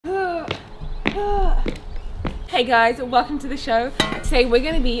Hey guys, welcome to the show. Today we're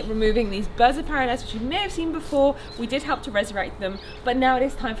going to be removing these birds of paradise, which you may have seen before. We did help to resurrect them, but now it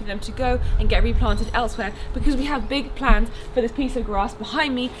is time for them to go and get replanted elsewhere because we have big plans for this piece of grass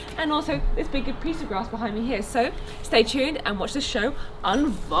behind me and also this big piece of grass behind me here. So stay tuned and watch the show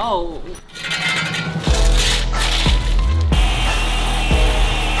unfold.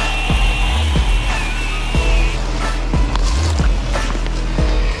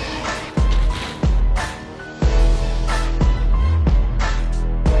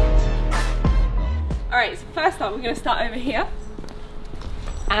 Alright, so first up we're going to start over here,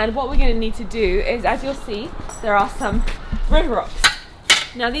 and what we're going to need to do is, as you'll see, there are some river rocks.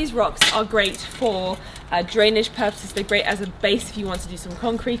 Now these rocks are great for drainage purposes. They're great as a base if you want to do some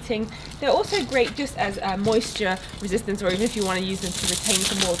concreting. They're also great just as moisture resistance, or even if you want to use them to retain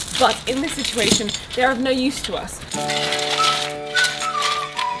some walls. But in this situation, they're of no use to us.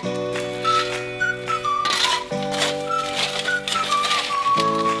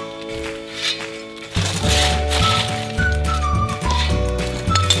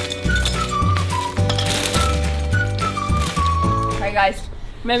 Guys,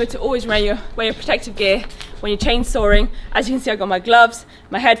 remember to always wear your protective gear when you're chainsawing. As you can see, I've got my gloves,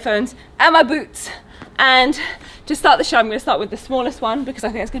 my headphones, and my boots. And to start the show, I'm going to start with the smallest one because I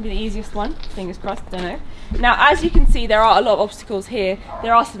think it's going to be the easiest one. Fingers crossed, don't know. Now, as you can see, there are a lot of obstacles here.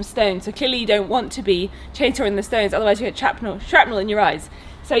 There are some stones, so clearly you don't want to be chainsawing the stones, otherwise you get shrapnel in your eyes.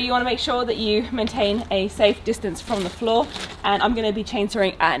 So you want to make sure that you maintain a safe distance from the floor, and I'm going to be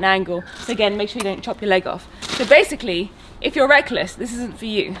chainsawing at an angle. So again, make sure you don't chop your leg off. So basically, if you're reckless, this isn't for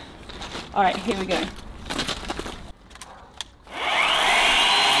you. All right, here we go.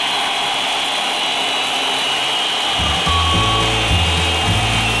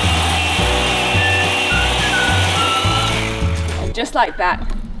 And just like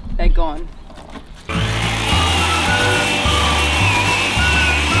that, they're gone.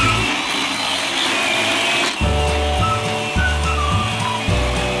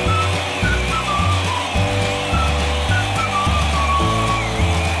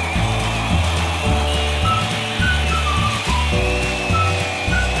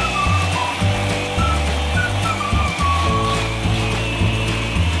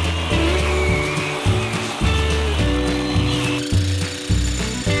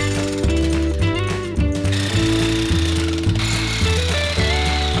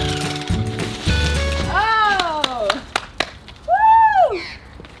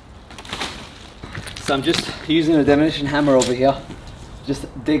 So I'm just using a demolition hammer over here, just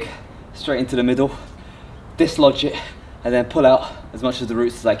dig straight into the middle, dislodge it, and then pull out as much of the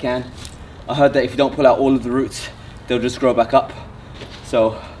roots as I can. I heard that if you don't pull out all of the roots, they'll just grow back up.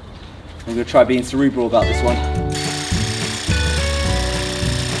 So I'm going to try being cerebral about this one.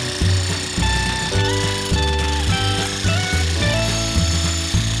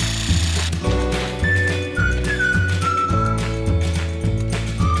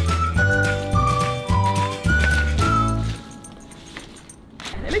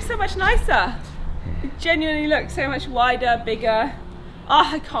 It looks so much nicer. It genuinely looks so much wider, bigger. Oh,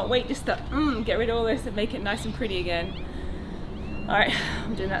 I can't wait just to get rid of all this and make it nice and pretty again. All right,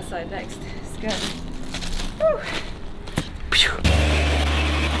 I'm doing that side next. Let's go. Woo.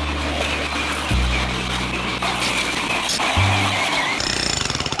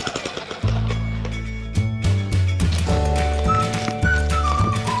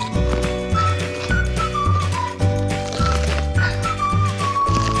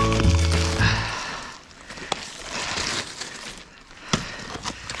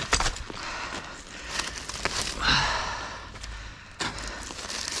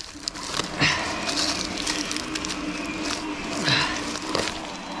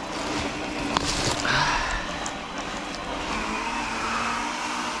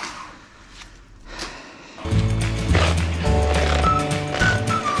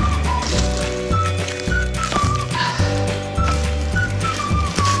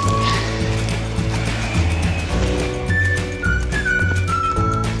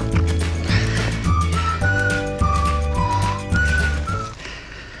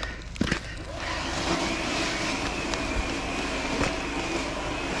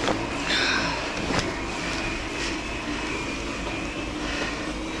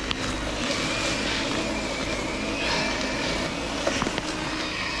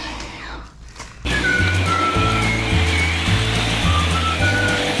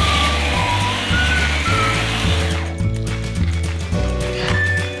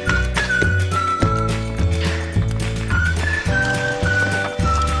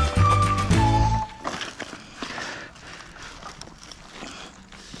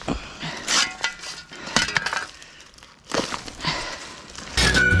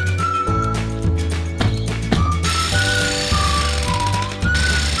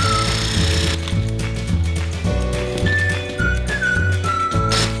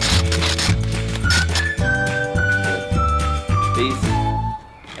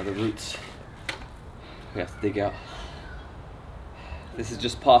 we have to dig out. This is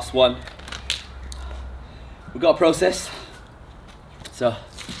just past one. We've got a process. So,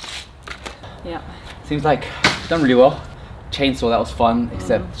 yeah. Seems like done really well. Chainsaw, that was fun,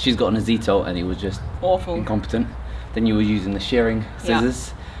 except she's got an Azito and it was just awful, incompetent. Then you were using the shearing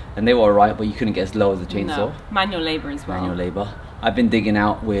scissors, and they were alright, but you couldn't get as low as the chainsaw. No. Manual labour as well. Manual labour. I've been digging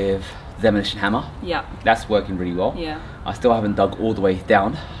out with demolition hammer. Yeah. That's working really well. Yeah. I still haven't dug all the way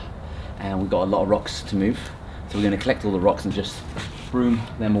down, and we've got a lot of rocks to move. So we're going to collect all the rocks and just broom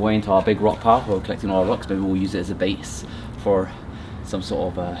them away into our big rock pile. We're collecting all our rocks. Maybe we'll use it as a base for some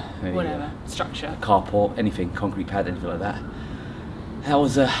sort of maybe whatever structure, carport, anything, concrete pad, anything like that. That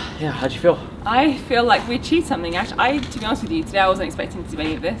was yeah. How'd you feel? I feel like we achieved something. Ash, to be honest with you, today I wasn't expecting to do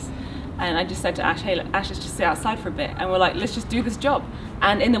any of this, and I just said to Ash, "Hey, look, Ash, let's just sit outside for a bit," and we're like, "Let's just do this job."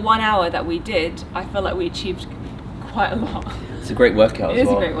 And in the 1 hour that we did, I feel like we achieved quite a lot. It's a great workout. It is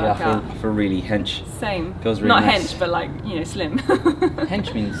a great workout. Yeah, I feel really hench. Same. Feels really not nice. hench, but like, you know, slim.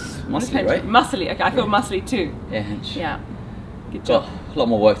 Hench means muscly, right? Muscly. Okay, I feel muscly too. Yeah, hench. Yeah. Good job. Got a lot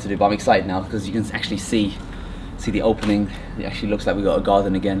more work to do, but I'm excited now because you can actually see the opening. It actually looks like we got a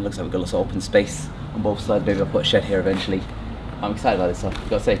garden again. Looks like we've got lots of open space on both sides. Maybe I'll put a shed here eventually. I'm excited about this stuff. I've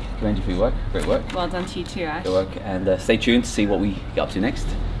got to say, commend you for your work. Great work. Well done to you too, Ash. Good work. And stay tuned to see what we get up to next.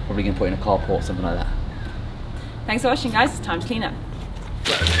 Probably going to put in a carport, something like that. Thanks for watching, guys. It's time to clean up.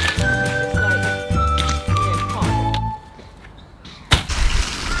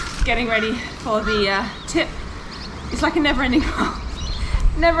 Getting ready for the tip. It's like a never-ending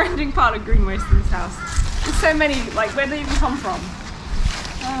pile of green waste in this house. There's so many, like, where do they even come from?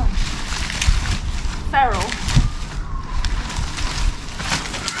 Oh. Feral.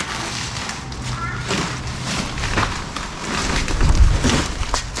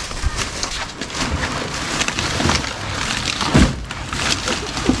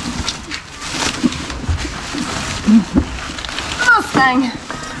 Mustang.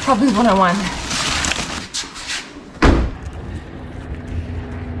 Probably 101.